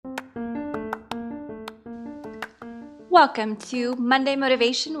Welcome to Monday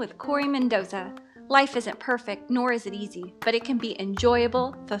Motivation with Corry Mendoza. Life isn't perfect, nor is it easy, but it can be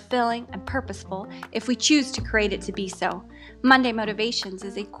enjoyable, fulfilling, and purposeful if we choose to create it to be so. Monday Motivations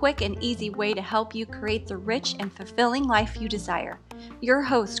is a quick and easy way to help you create the rich and fulfilling life you desire. Your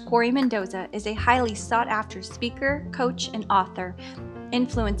host, Corry Mendoza, is a highly sought after speaker, coach, and author,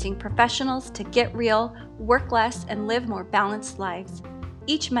 influencing professionals to get real, work less, and live more balanced lives.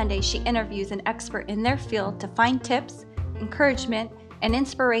 Each Monday, she interviews an expert in their field to find tips, encouragement, and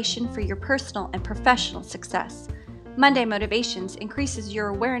inspiration for your personal and professional success. Monday Motivations increases your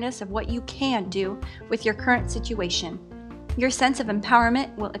awareness of what you can do with your current situation. Your sense of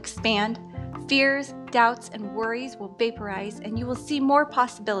empowerment will expand, fears, doubts, and worries will vaporize, and you will see more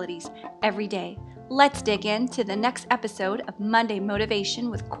possibilities every day. Let's dig into the next episode of Monday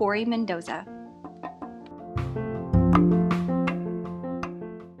Motivation with Corry Mendoza.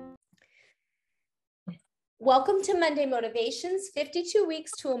 Welcome to Monday Motivations, 52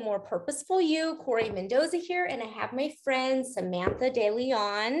 Weeks to a More Purposeful You. Corry Mendoza here, and I have my friend Samantha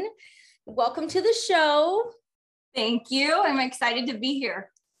DeLeon. Welcome to the show. Thank you. I'm excited to be here.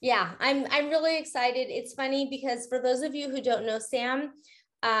 Yeah, I'm really excited. It's funny because for those of you who don't know Sam,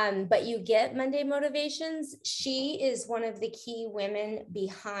 but you get Monday Motivations, she is one of the key women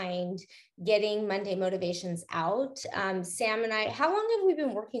behind getting Monday Motivations out. Sam and I, how long have we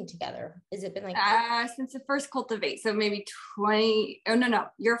been working together? Has it been like since the first Cultivate? So maybe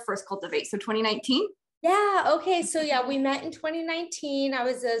your first Cultivate. So 2019. Yeah. Okay. So yeah, we met in 2019. I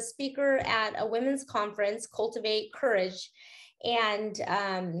was a speaker at a women's conference, Cultivate Courage. And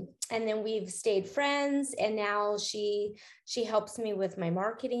then we've stayed friends, and now she helps me with my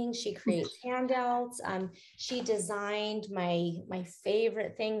marketing. She creates handouts. She designed my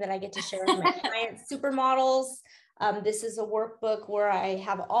favorite thing that I get to share with my clients, supermodels. This is a workbook where I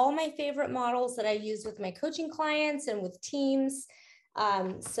have all my favorite models that I use with my coaching clients and with teams.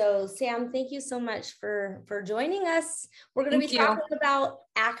 So Sam, thank you so much for joining us. We're going to be talking about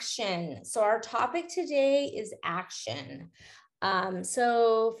action. So our topic today is action.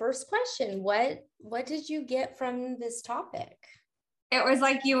 So first question, what did you get from this topic? It was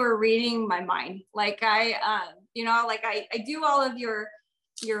like you were reading my mind. Like I do all of your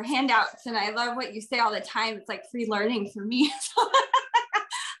handouts, and I love what you say all the time. It's like free learning for me.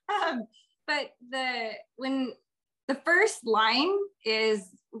 But the first line is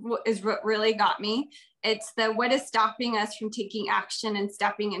what really got me. It's what is stopping us from taking action and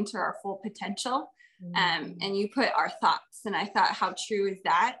stepping into our full potential. And you put our thoughts, and I thought, how true is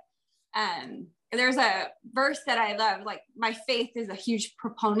that? There's a verse that I love, like my faith is a huge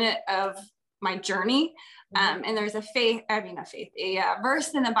proponent of my journey. And there's a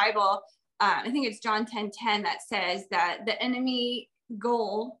verse in the Bible. I think it's John 10:10 that says that the enemy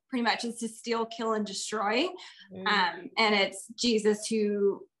goal pretty much is to steal, kill, and destroy. And it's Jesus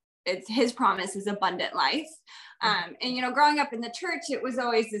his promise is abundant life. And growing up in the church, it was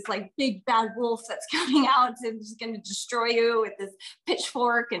always this like big bad wolf that's coming out and just going to destroy you with this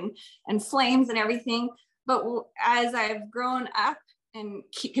pitchfork and flames and everything. But as I've grown up and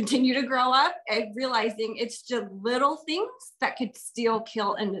continue to grow up, I'm realizing it's just little things that could steal,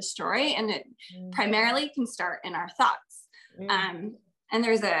 kill, and destroy. And it primarily can start in our thoughts. And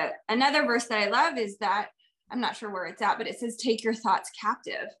there's another verse that I love is that, I'm not sure where it's at, but it says, take your thoughts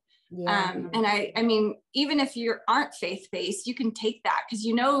captive. Yeah. And I mean, even if you aren't faith-based, you can take that because,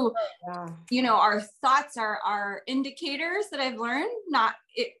 our thoughts are indicators that I've learned.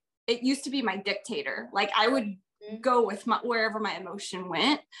 It used to be my dictator. Like I would go with wherever my emotion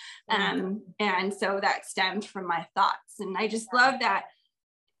went. And so that stemmed from my thoughts. And I just love that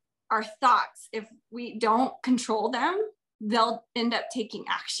our thoughts, if we don't control them, they'll end up taking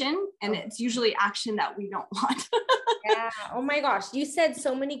action, and it's usually action that we don't want. Yeah. Oh my gosh. You said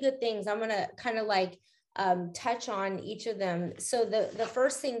so many good things. I'm going to kind of like touch on each of them. So the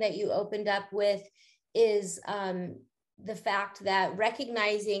first thing that you opened up with is the fact that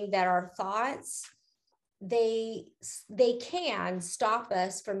recognizing that our thoughts, they can stop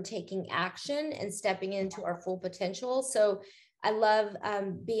us from taking action and stepping into our full potential. So I love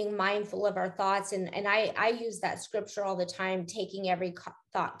being mindful of our thoughts. And I use that scripture all the time, taking every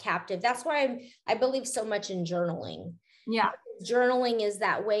thought captive. That's why I believe so much in journaling. Yeah. Journaling is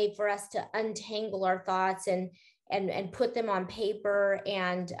that way for us to untangle our thoughts and put them on paper.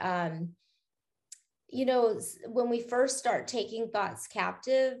 And, when we first start taking thoughts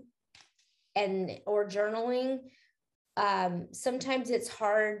captive or journaling, sometimes it's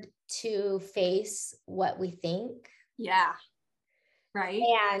hard to face what we think. Yeah. Right.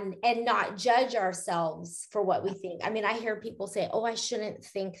 And not judge ourselves for what we think. I mean, I hear people say, oh, I shouldn't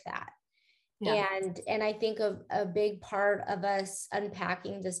think that. Yeah. And I think a big part of us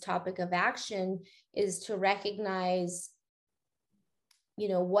unpacking this topic of action is to recognize,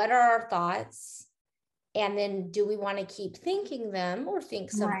 what are our thoughts? And then do we want to keep thinking them or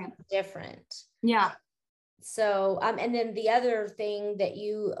think something different? Yeah. So, and then the other thing that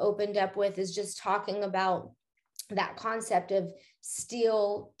you opened up with is just talking about that concept of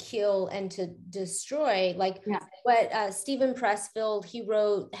steal, kill, and to destroy. Like what Stephen Pressfield, he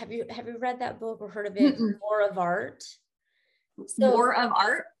wrote. Have you read that book or heard of it? War of Art. So, War of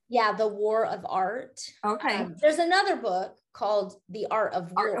Art? Yeah, The War of Art. Okay. There's another book called The Art of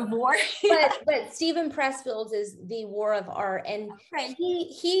War. Art of War. but Stephen Pressfield's is The War of Art, and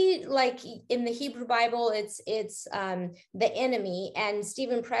he like in the Hebrew Bible, it's the enemy, and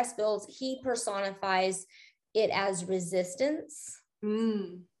Stephen Pressfield's, he personifies it as resistance.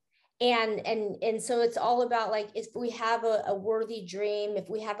 And so it's all about, like, if we have a worthy dream, if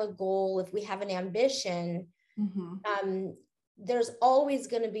we have a goal, if we have an ambition, there's always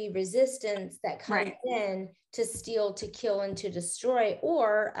going to be resistance that comes in to steal, to kill, and to destroy.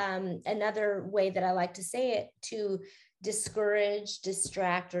 Or another way that I like to say it, to discourage,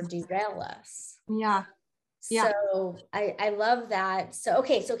 distract, or derail us. Yeah. So I love that. So,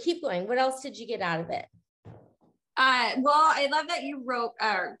 okay. So keep going. What else did you get out of it? Well, I love that you wrote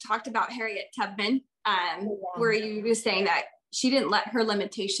or talked about Harriet Tubman, where you were saying that she didn't let her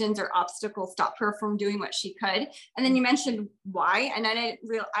limitations or obstacles stop her from doing what she could. And then you mentioned why, and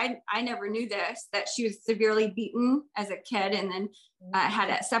I never knew this, that she was severely beaten as a kid, and then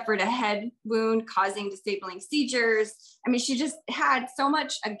suffered a head wound causing disabling seizures. I mean, she just had so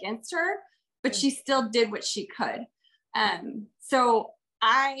much against her, but she still did what she could. So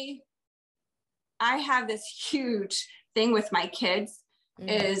I have this huge thing with my kids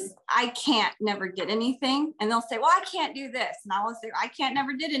is I can't never did anything. And they'll say, well, I can't do this. And I will say, I can't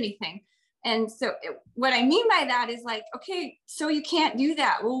never did anything. And so what I mean by that is like, okay, so you can't do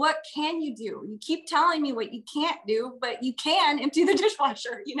that. Well, what can you do? You keep telling me what you can't do, but you can empty the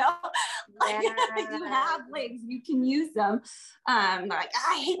dishwasher, you like you have legs, you can use them. Like,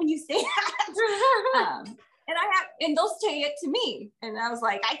 I hate when you say that. And they'll say it to me. And I was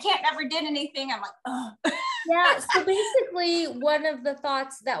like, I can't never did anything. I'm like, oh. Yeah. So basically, one of the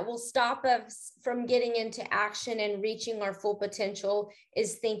thoughts that will stop us from getting into action and reaching our full potential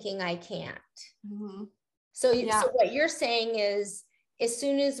is thinking I can't. So what you're saying is, as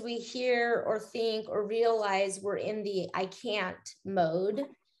soon as we hear or think or realize we're in the I can't mode,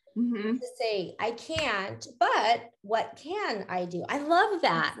 to say, I can't, but what can I do? I love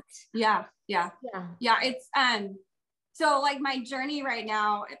that. Yeah. It's, so like my journey right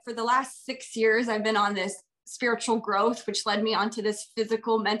now, for the last 6 years, I've been on this spiritual growth, which led me onto this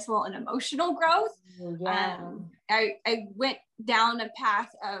physical, mental, and emotional growth. I went down a path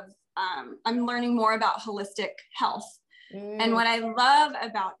of, I'm learning more about holistic health. And what I love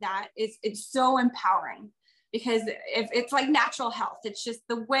about that is it's so empowering, because if it's like natural health, it's just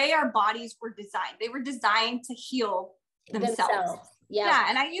the way our bodies were designed. They were designed to heal themselves. Yeah.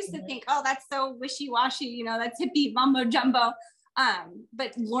 And I used to think, oh, that's so wishy-washy, that's hippie mumbo jumbo.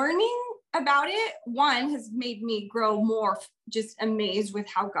 But learning about it, one, has made me grow more just amazed with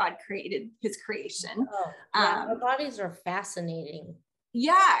how God created his creation. Our bodies are fascinating.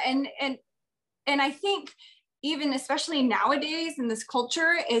 Yeah. And I think even especially nowadays in this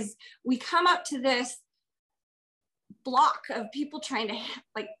culture is we come up to this block of people trying to,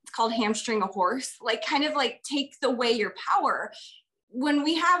 like, it's called hamstring a horse, like kind of like take away your power. When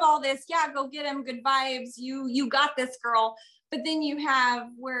we have all this, go get him, good vibes, you got this, girl. But then you have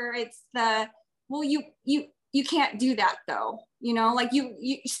where it's well, you can't do that though, like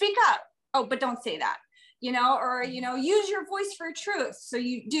you speak up. Oh, but don't say that, or, use your voice for truth. So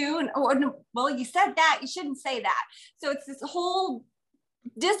you do. And, well, you said that, you shouldn't say that. So it's this whole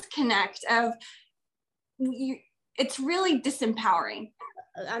disconnect of it's really disempowering.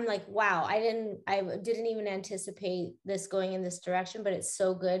 I'm like, wow, I didn't even anticipate this going in this direction, but it's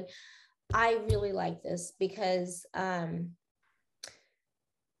so good. I really like this because,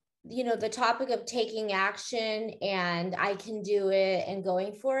 the topic of taking action and I can do it and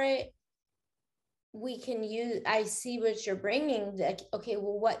going for it, I see what you're bringing. Like, okay,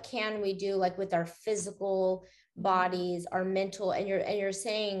 well, what can we do, like with our physical bodies, our mental, and you're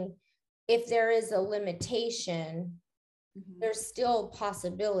saying if there is a limitation, there's still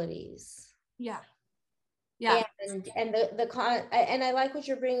possibilities. Yeah. And and I like what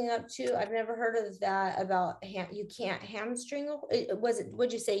you're bringing up too. I've never heard of that about you can't hamstring.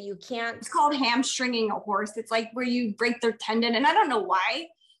 Would you say you can't? It's called hamstringing a horse. It's like where you break their tendon, and I don't know why,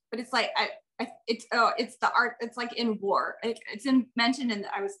 but it's like it's the art. It's like in war. It's mentioned in,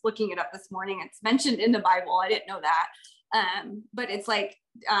 I was looking it up this morning. It's mentioned in the Bible. I didn't know that. But it's like,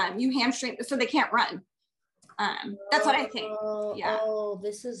 you hamstring, so they can't run. That's what I think. Yeah. Oh,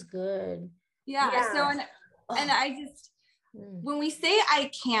 this is good. Yeah. So, and I just, when we say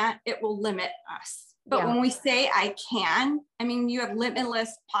I can't, it will limit us. But when we say I can, I mean, you have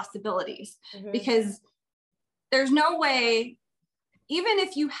limitless possibilities, because there's no way, even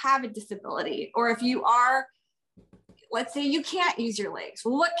if you have a disability, or if you are, let's say you can't use your legs,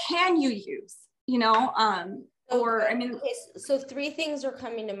 well, what can you use? You know, or I mean, okay, so 3 things are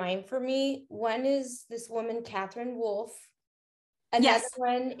coming to mind for me. One is this woman, Catherine Wolfe. Another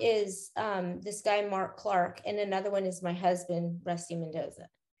one is this guy, Mark Clark, and another one is my husband, Rusty Mendoza.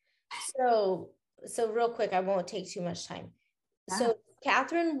 So real quick, I won't take too much time. So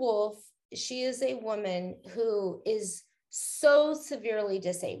Catherine Wolfe, she is a woman who is so severely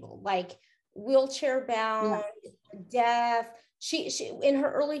disabled, like wheelchair bound, deaf. She in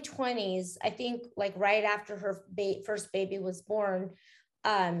her early 20s, I think, like right after her first baby was born,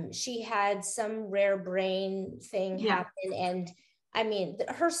 she had some rare brain thing happen. And I mean,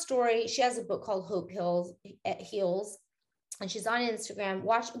 her story, she has a book called Hope Heals, and she's on Instagram.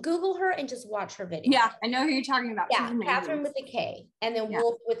 Google her and just watch her video. Yeah, I know who you're talking about. Yeah, Catherine with a K, and then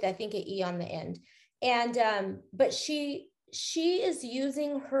Wolf with, I think, an E on the end. And but she is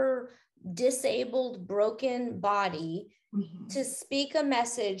using her disabled, broken body to speak a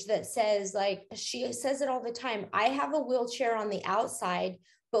message that says, like, she says it all the time, I have a wheelchair on the outside,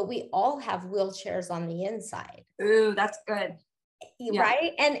 but we all have wheelchairs on the inside. Ooh, that's good.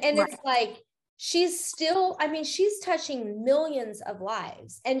 Right. And it's like, she's still, I mean, she's touching millions of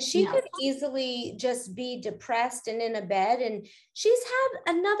lives, and she could easily just be depressed and in a bed, and she's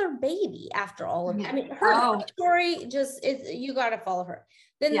had another baby after all of it. I mean, her story just is, you got to follow her.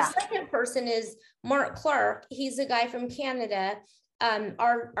 Then the second person is Mark Clark. He's a guy from Canada.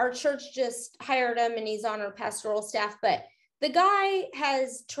 Our church just hired him, and he's on our pastoral staff, but the guy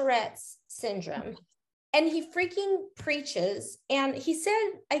has Tourette's syndrome. And he freaking preaches. And he said,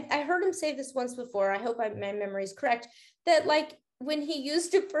 I heard him say this once before, I hope my memory is correct, that like when he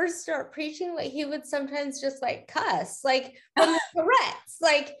used to first start preaching, like he would sometimes just like cuss, like from the Tourette's,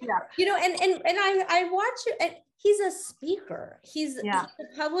 like, you know, and I watch it, and he's a speaker. He's a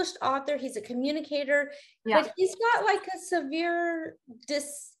published author. He's a communicator, but he's got like a severe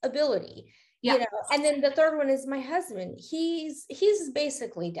disability. You know, and then the third one is my husband. He's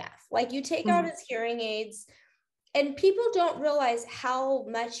basically deaf. Like, you take out his hearing aids, and people don't realize how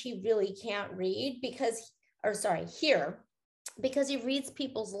much he really can't read hear, because he reads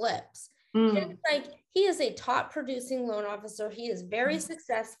people's lips. And like, he is a top producing loan officer. He is very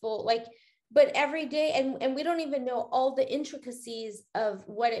successful, like, but every day, and we don't even know all the intricacies of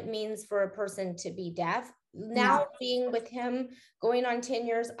what it means for a person to be deaf. Now being with him going on 10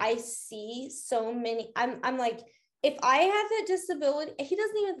 years, I see so many, I'm like, if I have that disability, he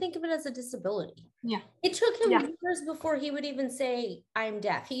doesn't even think of it as a disability. It took him years before he would even say, I'm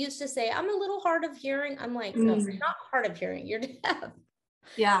deaf. He used to say, I'm a little hard of hearing. I'm like, no, you're not hard of hearing, you're deaf.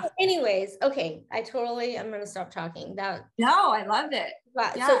 So anyways, okay, I'm going to stop talking. No, I loved it.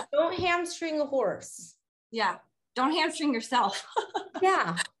 So don't hamstring a horse. Don't hamstring yourself.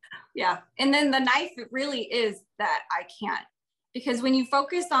 And then the knife, it really is that I can't, because when you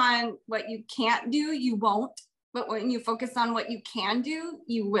focus on what you can't do, you won't, but when you focus on what you can do,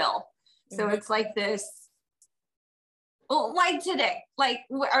 you will. So it's like this, well, like today, like,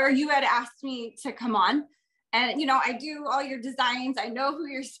 or you had asked me to come on, and, you know, I do all your designs. I know who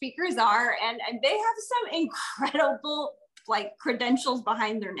your speakers are, and they have some incredible, like, credentials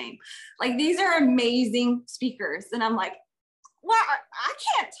behind their name. Like, these are amazing speakers. And I'm like, well, I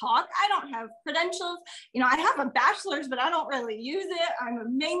can't talk. I don't have credentials. You know, I have a bachelor's, but I don't really use it.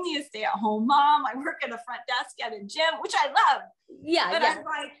 I'm mainly a stay-at-home mom. I work at a front desk at a gym, which I love. But I'm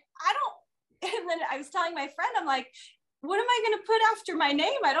like, I don't. And then I was telling my friend, I'm like, what am I going to put after my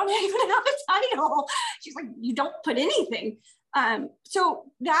name? I don't even have a title. She's like, you don't put anything. So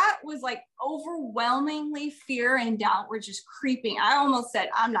that was like overwhelmingly fear and doubt were just creeping. I almost said,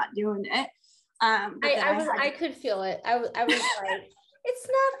 I'm not doing it. I could feel it. I was like, it's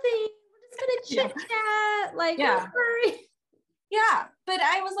nothing. We're just gonna chit chat. Like, don't worry. But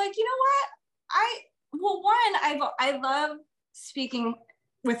I was like, you know what? I love speaking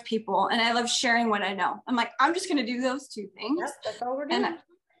with people, and I love sharing what I know. I'm like, I'm just gonna do those two things. That's all we're doing.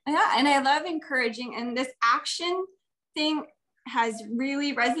 And I love encouraging, and this action thing has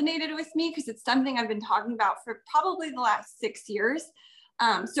really resonated with me, because it's something I've been talking about for probably the last 6 years.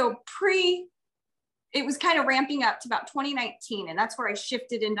 So it was kind of ramping up to about 2019. And that's where I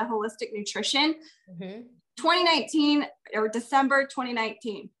shifted into holistic nutrition. 2019 or December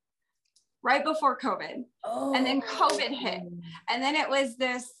 2019, right before COVID. And then COVID hit. And then it was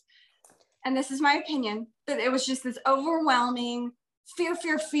this, and this is my opinion, but it was just this overwhelming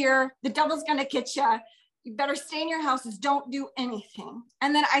fear. The devil's going to get you. You better stay in your houses. Don't do anything.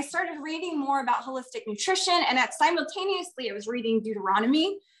 And then I started reading more about holistic nutrition. And simultaneously, I was reading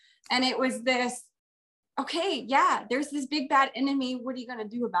Deuteronomy. And it was this, okay, yeah, there's this big bad enemy. What are you going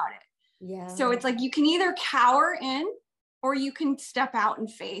to do about it? Yeah. So it's like, you can either cower in or you can step out in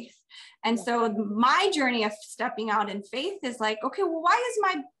faith. And so my journey of stepping out in faith is like, okay, well, why is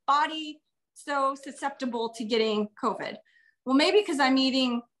my body so susceptible to getting COVID? Well, maybe because I'm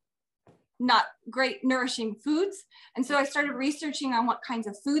eating not great nourishing foods. And so I started researching on what kinds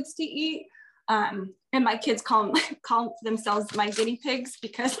of foods to eat. And my kids call themselves my guinea pigs,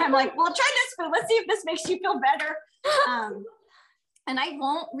 because I'm like, well, try this food. Let's see if this makes you feel better. And I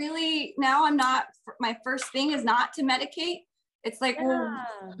won't really, now I'm not, my first thing is not to medicate. It's like, well,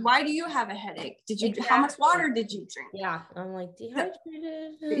 why do you have a headache? How much water did you drink? Yeah. I'm like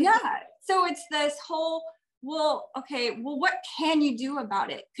dehydrated. Yeah. So it's this whole, well, okay, well, what can you do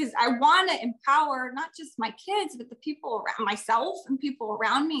about it? Because I want to empower not just my kids, but the people around myself and people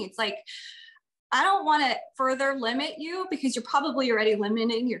around me. It's like, I don't want to further limit you because you're probably already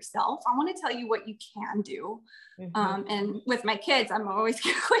limiting yourself. I want to tell you what you can do. And with my kids, I'm always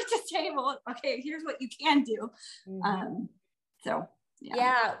quick to say, well, okay, here's what you can do. So,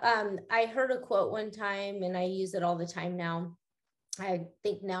 I heard a quote one time and I use it all the time now. I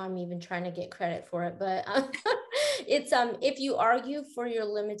think now I'm even trying to get credit for it, but it's, if you argue for your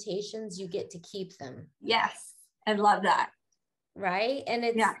limitations, you get to keep them. Yes. I love that. Right. And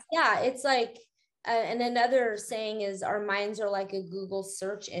it's, it's like, and another saying is our minds are like a Google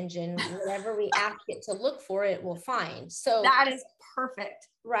search engine. Whatever we ask it to look for, it will find. So that is perfect.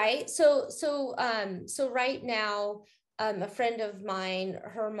 Right. So right now, a friend of mine,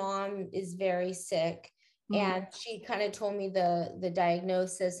 her mom is very sick, and she kind of told me the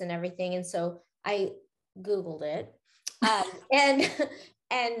diagnosis and everything. And so I Googled it. And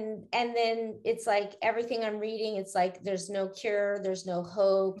then it's like everything I'm reading, it's like, there's no cure, there's no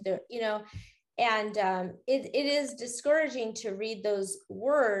hope there, and it is discouraging to read those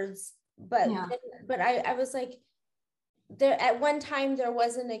words, but I was like, there at one time there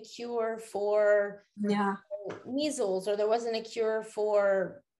wasn't a cure for measles, or there wasn't a cure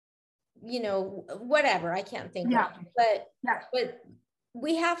for whatever, I can't think of it. But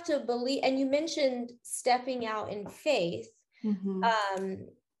we have to believe. And you mentioned stepping out in faith.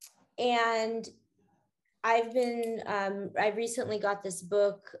 And I've been, I recently got this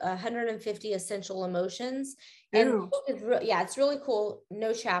book, 150 Essential Emotions. And it's really cool.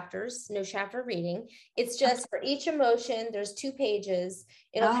 No chapters, no chapter reading. It's just for each emotion, there's 2 pages.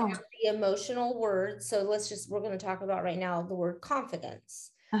 It'll have the emotional words. So we're going to talk about right now the word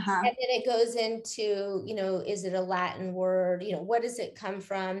confidence. And then it goes into, is it a Latin word? What does it come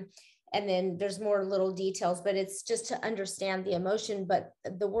from? And then there's more little details, but it's just to understand the emotion. But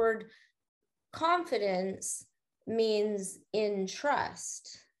the word confidence means in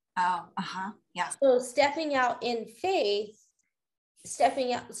trust. So stepping out in faith,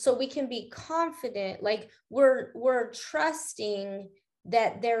 stepping out so we can be confident, like we're trusting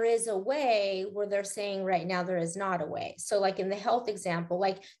that there is a way where they're saying right now there is not a way. So like in the health example,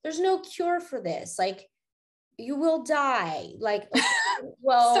 like there's no cure for this, like you will die, like,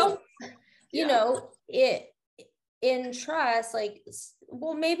 well, it in trust, like,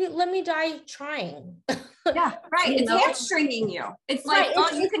 well, maybe let me die trying. It's hamstringing you. It's like,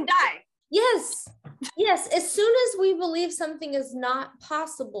 you can die. Yes. As soon as we believe something is not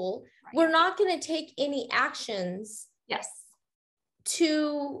possible, we're not going to take any actions.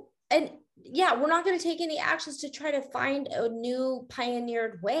 We're not going to take any actions to try to find a new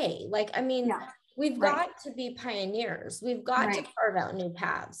pioneered way. Like, I mean, we've got to be pioneers. We've got to carve out new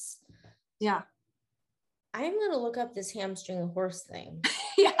paths. I'm going to look up this hamstring a horse thing.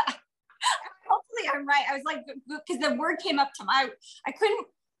 Hopefully I'm right. I was like, because the word came up to I couldn't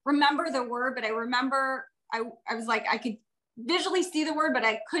remember the word, but I remember I was like, I could visually see the word, but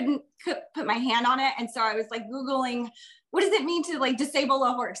I couldn't put my hand on it. And so I was like Googling, what does it mean to like disable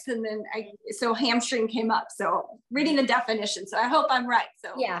a horse? And then so hamstring came up. So reading the definition. So I hope I'm right.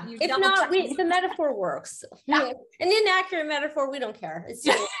 So if not, the metaphor works. An inaccurate metaphor, we don't care. It's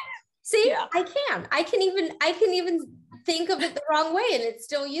still, see, I can even think of it the wrong way and it's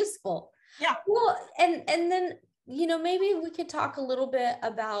still useful. Well, and then, maybe we could talk a little bit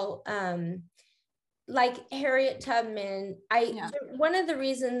about, like Harriet Tubman, one of the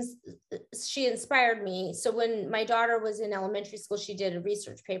reasons she inspired me. So when my daughter was in elementary school, she did a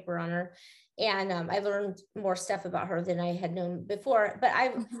research paper on her, and I learned more stuff about her than I had known before. But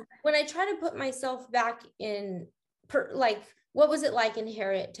when I try to put myself back in, like, what was it like in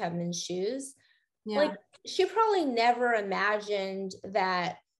Harriet Tubman's shoes? Yeah. Like, she probably never imagined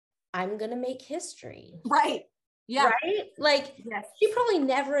that I'm going to make history. Right. Yeah. Right. Like, yes. She probably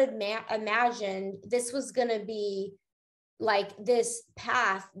never imagined this was going to be like this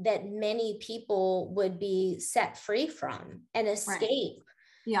path that many people would be set free from and escape.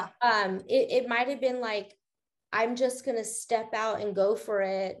 Right. Yeah. It might have been like, I'm just going to step out and go for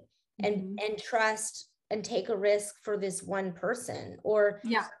it and trust and take a risk for this one person, or,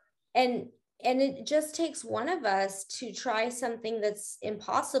 and it just takes one of us to try something that's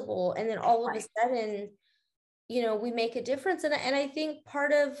impossible. And then all of a sudden, you know, we make a difference. And I think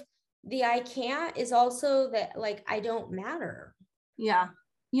part of the I can't is also that, like, I don't matter. Yeah.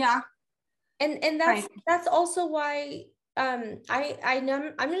 Yeah. And that's also why we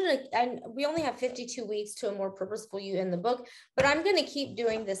only have 52 weeks to a more purposeful you in the book, but I'm going to keep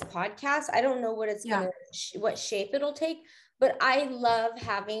doing this podcast. I don't know what it's going to, what shape it'll take, but I love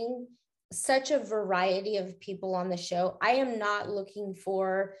having such a variety of people on the show. I am not looking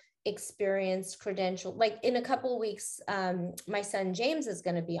for experienced credential. Like, in a couple of weeks, my son James is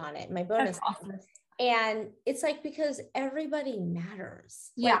going to be on it, my bonus. Awesome. And it's like, because everybody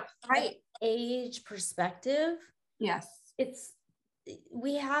matters. Yeah. Like, right. Age, perspective. Yes.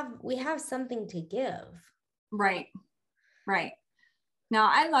 We have something to give. Right. Right. No,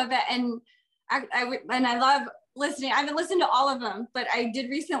 I love it. And I love listening. I haven't listened to all of them, but I did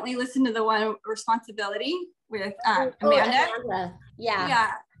recently listen to the one Responsibility with Amanda. Yeah.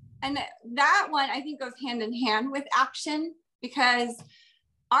 Yeah. And that one, I think, goes hand in hand with action, because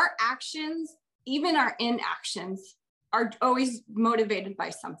our actions, even our inactions, are always motivated by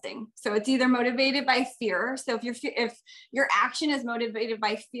something. So it's either motivated by fear. So if your action is motivated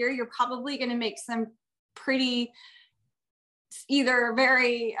by fear, you're probably going to make some pretty, either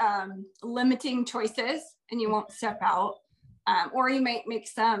very limiting choices, and you won't step out, or you might make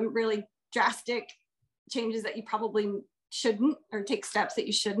some really drastic changes that you probably shouldn't, or take steps that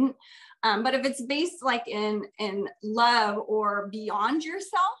you shouldn't. But if it's based like in love or beyond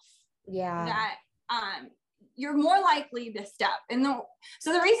yourself, that you're more likely to step. And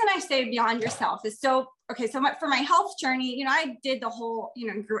so the reason I say beyond yourself is for my health journey, you know, I did the whole, you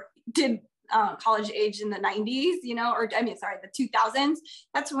know, college age in the 90s, you know, the 2000s.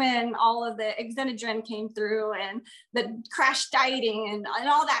 That's when all of the Exenedrin came through, and the crash dieting and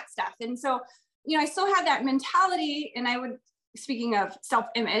all that stuff. And so, you know, I still had that mentality. And speaking of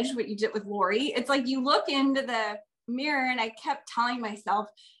self-image, what you did with Lori, it's like you look into the mirror, and I kept telling myself,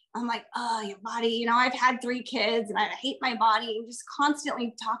 I'm like, oh, your body, you know, I've had 3 kids and I hate my body, and just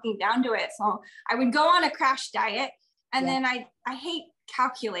constantly talking down to it. So I would go on a crash diet, and then I hate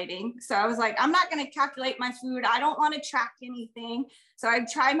calculating. So I was like, I'm not going to calculate my food. I don't want to track anything. So I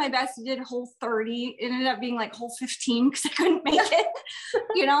tried my best. I did Whole30. It ended up being like Whole15 because I couldn't make it,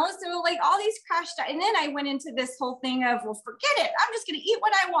 you know? So like all these crash diets. And then I went into this whole thing of, well, forget it. I'm just going to eat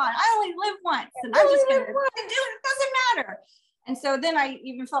what I want. I only live once, and I'm just going to do it. It doesn't matter. And so then I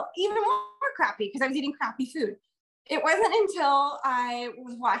even felt even more crappy because I was eating crappy food. It wasn't until I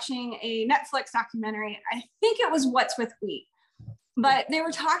was watching a Netflix documentary, I think it was What's with Wheat, but they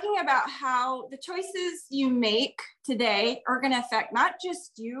were talking about how the choices you make today are going to affect not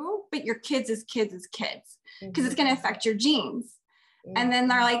just you, but your kids' kids' kids, because it's going to affect your genes. And then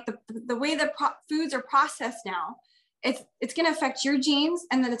they're like, the way the foods are processed now, it's going to affect your genes,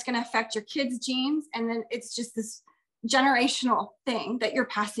 and then it's going to affect your kids' genes. And then it's just this generational thing that you're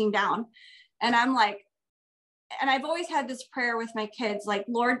passing down. And I'm like, and I've always had this prayer with my kids, like,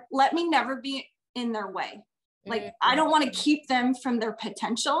 Lord, let me never be in their way. Like, I don't want to keep them from their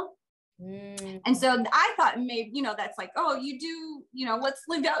potential. And so I thought maybe, you know, that's like, oh, you do, you know, let's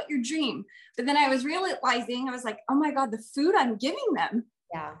live out your dream. But then I was realizing, I was like, oh my God, the food I'm giving them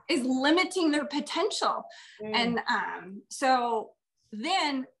is limiting their potential. And so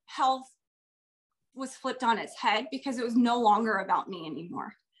then health was flipped on its head, because it was no longer about me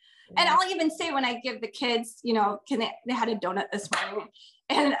anymore. And I'll even say, when I give the kids, you know, they had a donut this morning,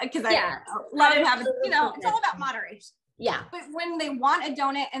 and because I let them have it, you know, it's all about moderation. Yeah. But when they want a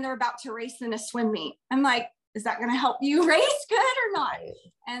donut and they're about to race in a swim meet, I'm like, is that going to help you race good or not?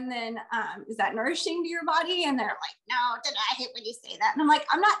 And then, is that nourishing to your body? And they're like, no, I hate when you say that. And I'm like,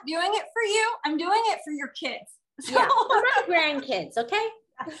 I'm not doing it for you. I'm doing it for your kids. So, for my grandkids. Okay.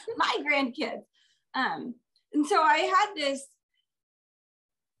 My grandkids. And so I had this,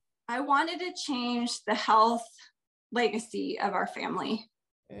 I wanted to change the health legacy of our family.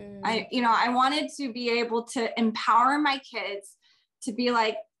 I wanted to be able to empower my kids to be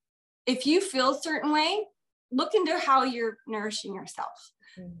like, if you feel a certain way, look into how you're nourishing yourself.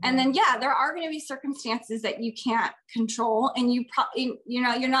 And then, there are going to be circumstances that you can't control. And you probably,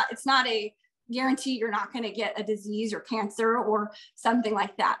 it's not a guarantee you're not going to get a disease or cancer or something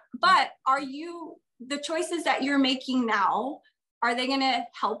like that. But the choices that you're making now, are they going to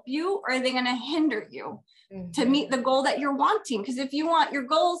help you or are they going to hinder you to meet the goal that you're wanting? Because if you want your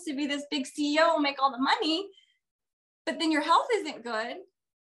goals to be this big CEO and make all the money, but then your health isn't good,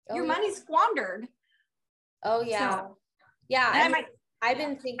 your money's squandered. Oh yeah. So, I've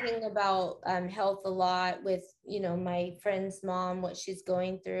been thinking about health a lot with, my friend's mom, what she's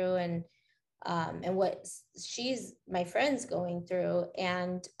going through and what my friend's going through.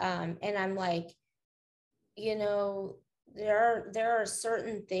 And I'm like, there are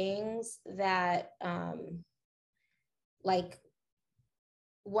certain things that like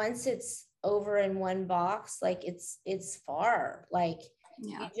once it's over in one box, like it's far, like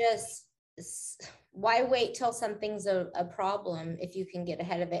you just, why wait till something's a problem if you can get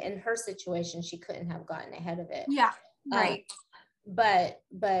ahead of it? In her situation, she couldn't have gotten ahead of it. Yeah, right. But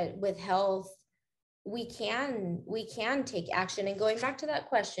with health, we can take action. And going back to that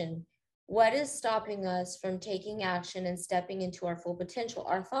question, what is stopping us from taking action and stepping into our full potential?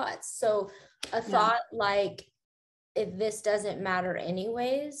 Our thoughts. So a thought like, if this doesn't matter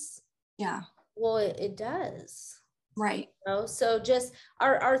anyways, well, it does. Right. So just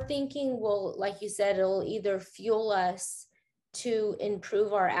our thinking will, like you said, it'll either fuel us to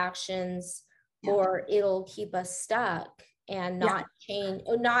improve our actions or it'll keep us stuck and not change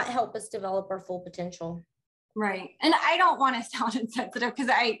or not help us develop our full potential. Right. And I don't want to sound insensitive because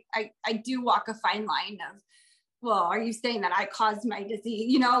I do walk a fine line of, well, are you saying that I caused my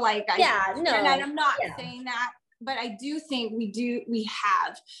disease? And I'm not saying that, but I do think we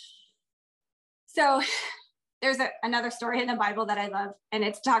have. So there's another story in the Bible that I love, and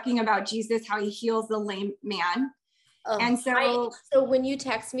it's talking about Jesus, how he heals the lame man. And so when you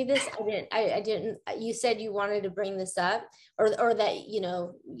text me this, I didn't, you said you wanted to bring this up or that,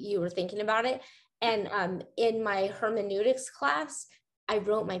 you were thinking about it. And in my hermeneutics class, I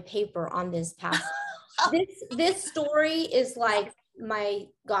wrote my paper on this passage. This story is like my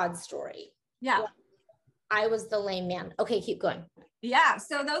God story. Yeah. I was the lame man. Okay, keep going. Yeah.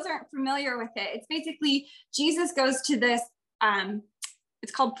 So those aren't familiar with it. It's basically Jesus goes to this,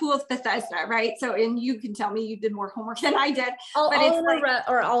 it's called Pool of Bethesda, right? So, and you can tell me you did more homework than I did. I'll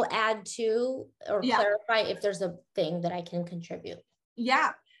add to or clarify if there's a thing that I can contribute.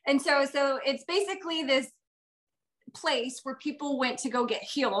 Yeah. And so it's basically this place where people went to go get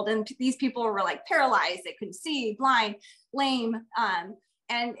healed. And these people were like paralyzed. They couldn't see, blind, lame.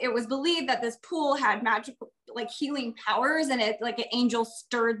 And it was believed that this pool had magical, like healing powers, and it like an angel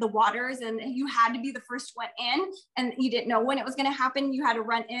stirred the waters, and you had to be the first one in, and you didn't know when it was going to happen. You had to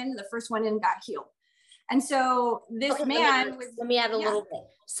run in. The first one in got healed. And so this man was. Let me add a little bit.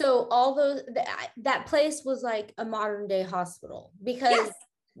 So all those that place was like a modern day hospital because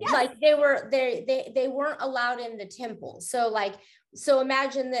like they weren't allowed in the temple. So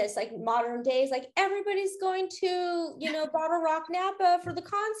imagine this, like modern days, like everybody's going to, Bottle Rock, Napa for the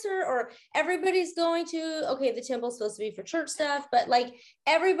concert, or everybody's going to, okay, the temple's supposed to be for church stuff, but like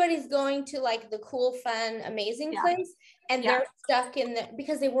everybody's going to like the cool, fun, amazing place. And they're stuck in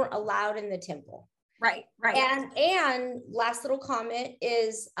because they weren't allowed in the temple. Right. And last little comment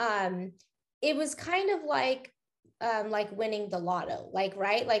is, it was kind of like winning the lotto, like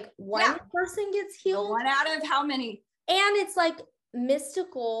one person gets healed. One out of how many? And it's like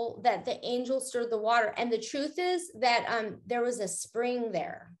mystical that the angel stirred the water. And the truth is that there was a spring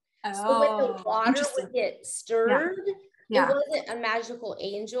there. So when the water would get stirred, it wasn't a magical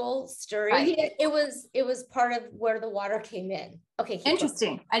angel stirring it. It was part of where the water came in. Okay.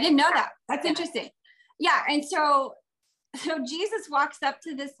 Interesting. I didn't know that. That's interesting. Yeah. And so Jesus walks up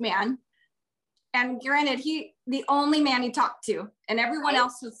to this man, and granted, the only man he talked to, and everyone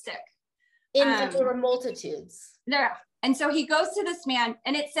else was sick. There were multitudes. Yeah. And so he goes to this man,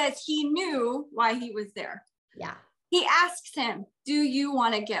 and it says he knew why he was there. Yeah. He asks him, do you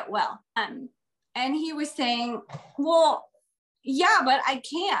want to get well? And he was saying, well, yeah, but I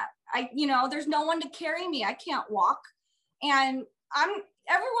can't. There's no one to carry me. I can't walk. And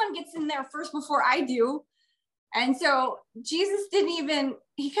everyone gets in there first before I do. And so Jesus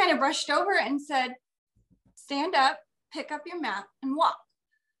he kind of brushed over it and said, stand up, pick up your mat and walk.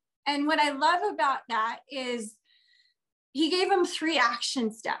 And what I love about that is he gave him 3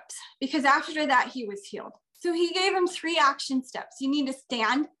 action steps, because after that he was healed. So he gave him 3 action steps. You need to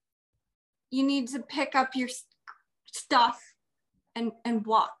stand, you need to pick up your stuff and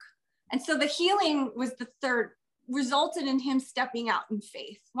walk. And so the healing was the third, resulted in him stepping out in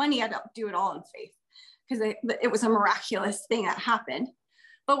faith. One, he had to do it all in faith because it was a miraculous thing that happened.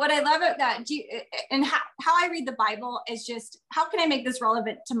 But what I love about that, and how I read the Bible is just, how can I make this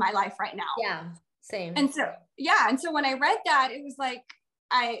relevant to my life right now? Yeah, same. And so, yeah. And so when I read that, it was like,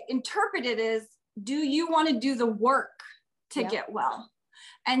 I interpreted it as, do you want to do the work to get well?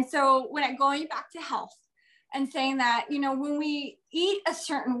 And so when I'm going back to health and saying that, you know, when we eat a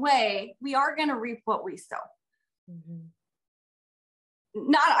certain way, we are going to reap what we sow. Mm-hmm.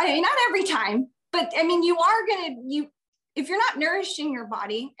 Not every time, but I mean, you are going to, if you're not nourishing your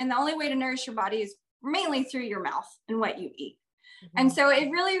body, and the only way to nourish your body is mainly through your mouth and what you eat. Mm-hmm. And so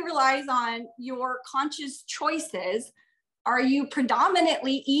it really relies on your conscious choices. Are you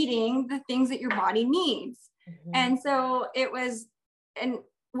predominantly eating the things that your body needs? Mm-hmm. And so it was, and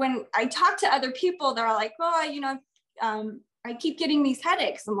when I talk to other people, they're like, well, you know, I keep getting these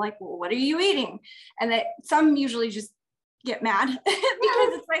headaches. I'm like, well, what are you eating? And that some usually just get mad because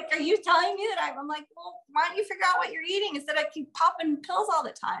it's like, are you telling me that I'm like, well, why don't you figure out what you're eating instead of keep popping pills all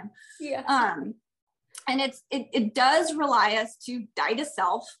the time? Yeah. And it does rely us to die to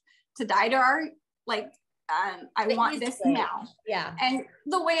self, to die to our, like, I want this now. Yeah. And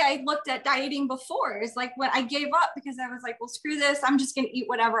the way I looked at dieting before is like when I gave up because I was like, well, screw this. I'm just going to eat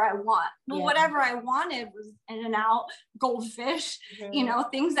whatever I want. Well, whatever I wanted was In-N-Out, goldfish, mm-hmm. you know,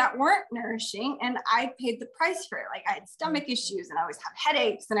 things that weren't nourishing. And I paid the price for it. Like I had stomach issues and I always have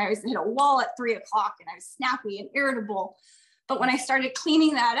headaches and I always hit a wall at 3 o'clock and I was snappy and irritable. But when I started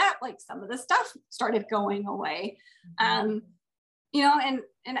cleaning that up, like some of the stuff started going away. Mm-hmm. You know,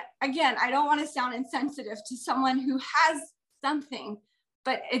 and again, I don't want to sound insensitive to someone who has something,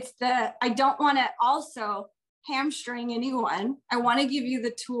 but it's I don't want to also hamstring anyone. I want to give you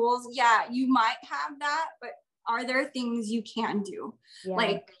the tools. Yeah, you might have that, but are there things you can do? Yeah.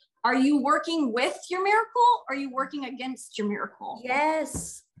 Like, are you working with your miracle? Or are you working against your miracle?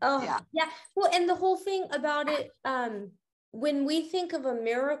 Yes. Oh, yeah. Well, and the whole thing about it, when we think of a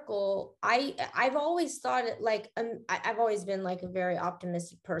miracle, I've always thought it like, I've always been like a very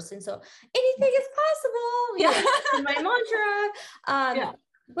optimistic person. So anything is possible. Yeah. My mantra.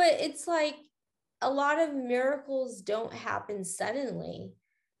 But it's like a lot of miracles don't happen suddenly.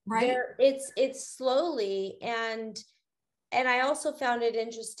 Right. It's slowly. And I also found it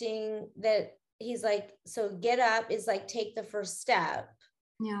interesting that he's like, so get up is like, take the first step.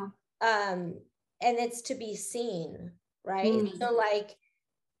 Yeah. And it's to be seen. Right. Mm-hmm. So like,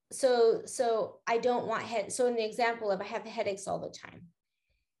 so I don't want so in the example of I have headaches all the time.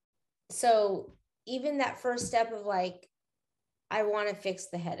 So even that first step of like, I want to fix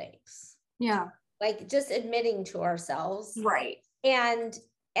the headaches. Yeah. Like just admitting to ourselves. Right. And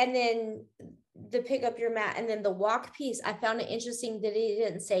then the pick up your mat and then the walk piece. I found it interesting that he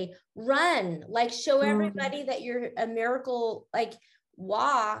didn't say run, like show everybody that you're a miracle, like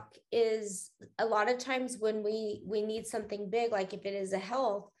walk is a lot of times when we need something big, like if it is a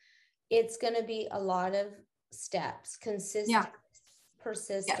health, it's going to be a lot of steps, consistent,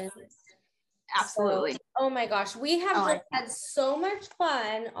 persistence. Yes. Absolutely. So, oh my gosh, we have had so much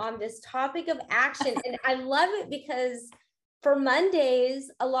fun on this topic of action. And I love it because for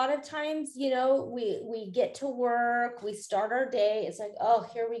Mondays, a lot of times, you know, we get to work, we start our day. It's like, oh,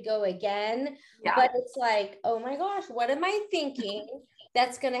 here we go again. Yeah. But it's like, oh my gosh, what am I thinking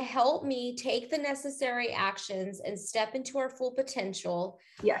that's going to help me take the necessary actions and step into our full potential?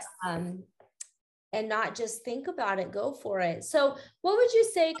 Yes. And not just think about it, go for it. So what would you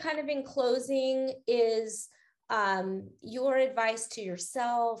say kind of in closing is your advice to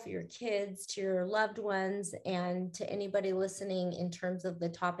yourself, your kids, to your loved ones, and to anybody listening in terms of the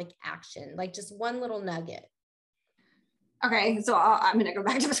topic action, like just one little nugget? Okay. So I'm going to go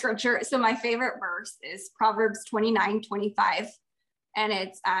back to the scripture. So my favorite verse is Proverbs 29:25. And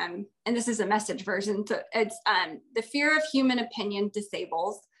it's, and this is a Message version. So it's, the fear of human opinion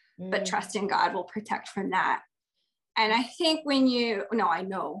disables, but trust in God will protect from that. And I think I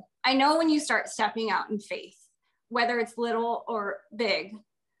know when you start stepping out in faith, whether it's little or big,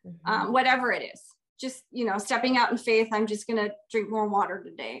 whatever it is, just, you know, stepping out in faith, I'm just going to drink more water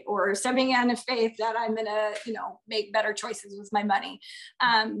today, or stepping out in faith that I'm going to, you know, make better choices with my money,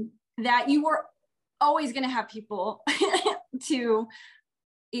 that you were always going to have people to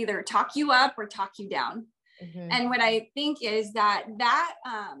either talk you up or talk you down. Mm-hmm. And what I think is that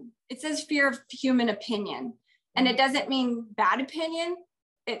it says fear of human opinion, and it doesn't mean bad opinion.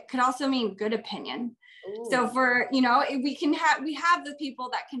 It could also mean good opinion. Ooh. So for, you know, we have the people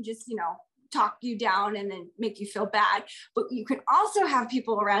that can just, you know, talk you down and then make you feel bad. But you can also have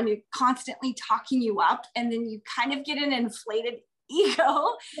people around you constantly talking you up, and then you kind of get an inflated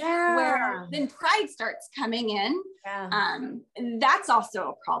ego where then pride starts coming in. And that's also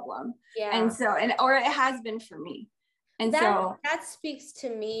a problem. And so, or it has been for me. And that speaks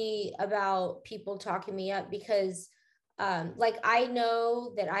to me about people talking me up, because like I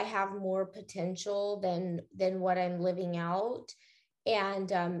know that I have more potential than what I'm living out.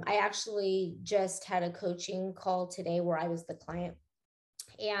 And I actually just had a coaching call today where I was the client,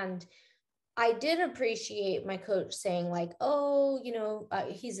 and I did appreciate my coach saying like, oh, you know,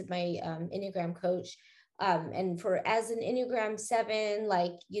 he's my Enneagram coach. And for as an Enneagram 7,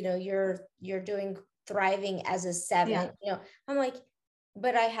 like, you know, you're doing thriving as a 7, you know, I'm like,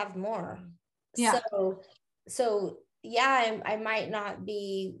 but I have more. So yeah, I might not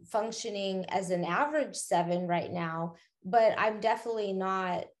be functioning as an average 7 right now, but I'm definitely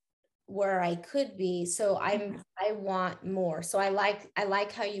not where I could be. So I want more. So I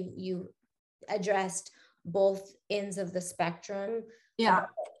like how you addressed both ends of the spectrum.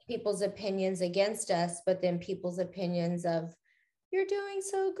 People's opinions against us, but then people's opinions of, you're doing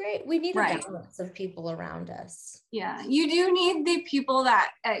so great. We need a balance of people around us. You do need the people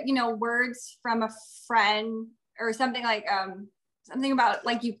that you know, words from a friend or something like something about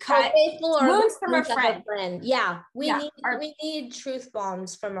like you cut wounds from a friend. We need truth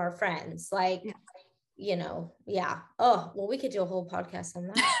bombs from our friends, like you know. Oh well, we could do a whole podcast on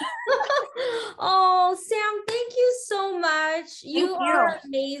that. Oh, Sam, thank you so much. You are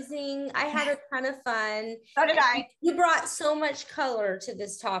amazing. I had a ton of fun. So did I. You brought so much color to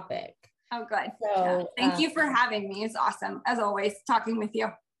this topic. Oh, good. So thank you for having me. It's awesome, as always, talking with you.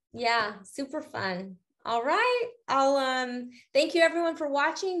 Yeah, super fun. All right. I'll thank you everyone for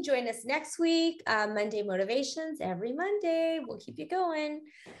watching. Join us next week. Monday Motivations every Monday. We'll keep you going.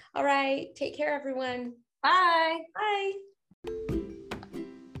 All right. Take care, everyone. Bye. Bye.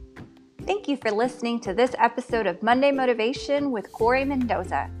 Thank you for listening to this episode of Monday Motivation with Corry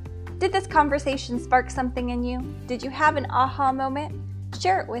Mendoza. Did this conversation spark something in you? Did you have an aha moment?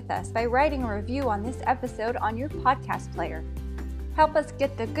 Share it with us by writing a review on this episode on your podcast player. Help us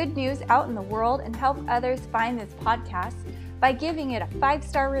get the good news out in the world and help others find this podcast by giving it a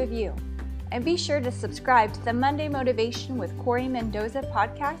 5-star review. And be sure to subscribe to the Monday Motivation with Corry Mendoza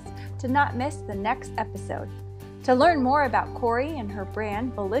podcast to not miss the next episode. To learn more about Corry and her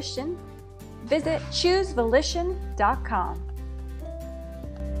brand, Volition, visit choosevolition.com.